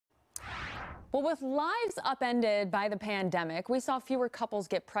Well, with lives upended by the pandemic, we saw fewer couples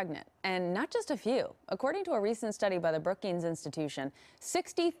get pregnant, and not just a few. According to a recent study by the Brookings Institution,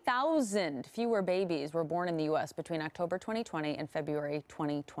 60,000 fewer babies were born in the U.S. between October 2020 and February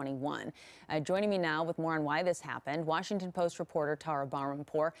 2021. Joining me now with more on why this happened, Washington Post reporter Tara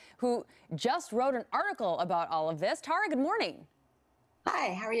Bahrampour, who just wrote an article about all of this. Tara, good morning.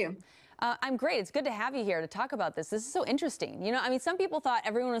 Hi, how are you? I'm great. It's good to have you here to talk about this. This is so interesting. You know, I mean, some people thought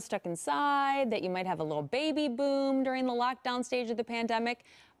everyone was stuck inside, that you might have a little baby boom during the lockdown stage of the pandemic.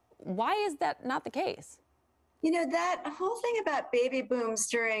 Why is that not the case? You know, that whole thing about baby booms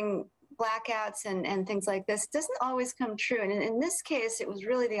during blackouts and things like this doesn't always come true. And in this case, it was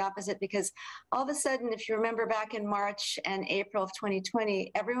really the opposite, because all of a sudden, if you remember back in March and April of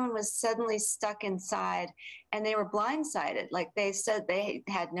 2020, everyone was suddenly stuck inside and they were blindsided. Like they said, they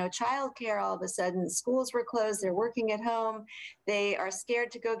had no childcare. All of a sudden, schools were closed. They're working at home. They are scared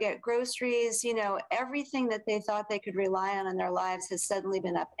to go get groceries. You know, everything that they thought they could rely on in their lives has suddenly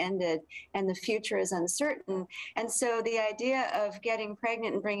been upended, and the future is uncertain. And so the idea of getting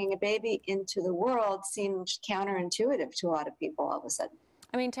pregnant and bringing a baby into the world seemed counterintuitive to a lot of people all of a sudden.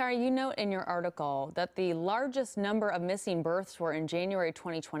 I mean, Tara, you note in your article that the largest number of missing births were in January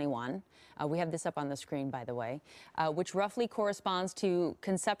 2021. We have this up on the screen, by the way, which roughly corresponds to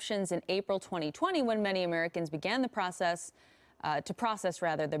conceptions in April 2020, when many Americans began the process,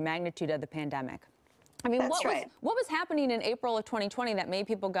 the magnitude of the pandemic. I mean, That's right. What was happening in April of 2020 that made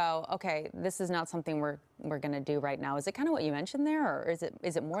people go, okay, this is not something we're going to do right now? Is it kind of what you mentioned there, or is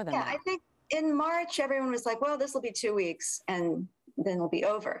it more than that? I think in March, everyone was like, well, this will be 2 weeks and then it'll be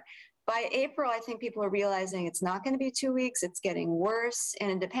over. By April, I think people are realizing it's not going to be 2 weeks. It's getting worse.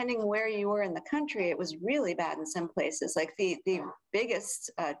 And depending where you were in the country, it was really bad in some places. Like the biggest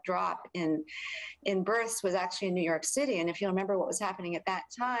drop in births was actually in New York City. And if you remember what was happening at that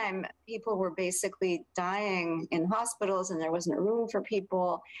time, people were basically dying in hospitals and there wasn't room for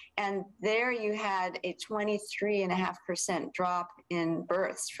people. And there you had a 23.5% drop in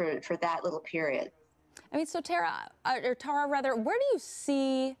births for that little period. I mean, so Tara, rather, where do you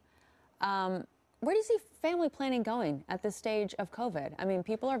see family planning going at this stage of COVID? I mean,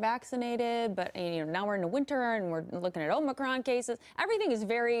 people are vaccinated, but now we're in the winter and we're looking at Omicron cases. Everything is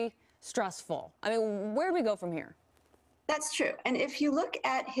very stressful. I mean, where do we go from here? That's true. And if you look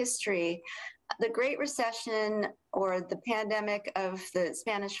at history, the Great Recession or the pandemic of the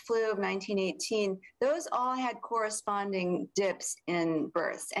Spanish flu of 1918, those all had corresponding dips in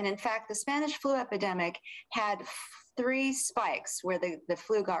births. And in fact, the Spanish flu epidemic had 3 spikes where the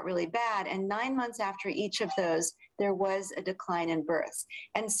flu got really bad, and 9 months after each of those, there was a decline in births.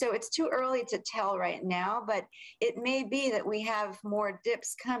 And so it's too early to tell right now, but it may be that we have more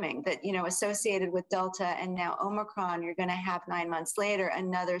dips coming that, associated with Delta and now Omicron, you're going to have 9 months later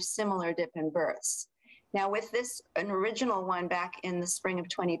another similar dip in births. Now, with an original one back in the spring of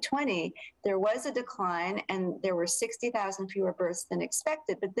 2020, there was a decline and there were 60,000 fewer births than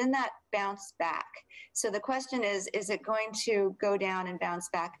expected, but then that bounced back. So the question is it going to go down and bounce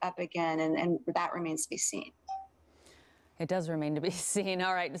back up again? And that remains to be seen. It does remain to be seen.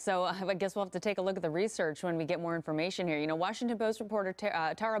 All right, so I guess we'll have to take a look at the research when we get more information here. Washington Post reporter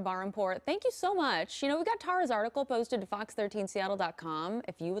Tara Bahrampour, thank you so much. We got Tara's article posted to fox13seattle.com.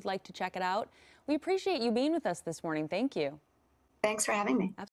 If you would like to check it out, we appreciate you being with us this morning. Thank you. Thanks for having me.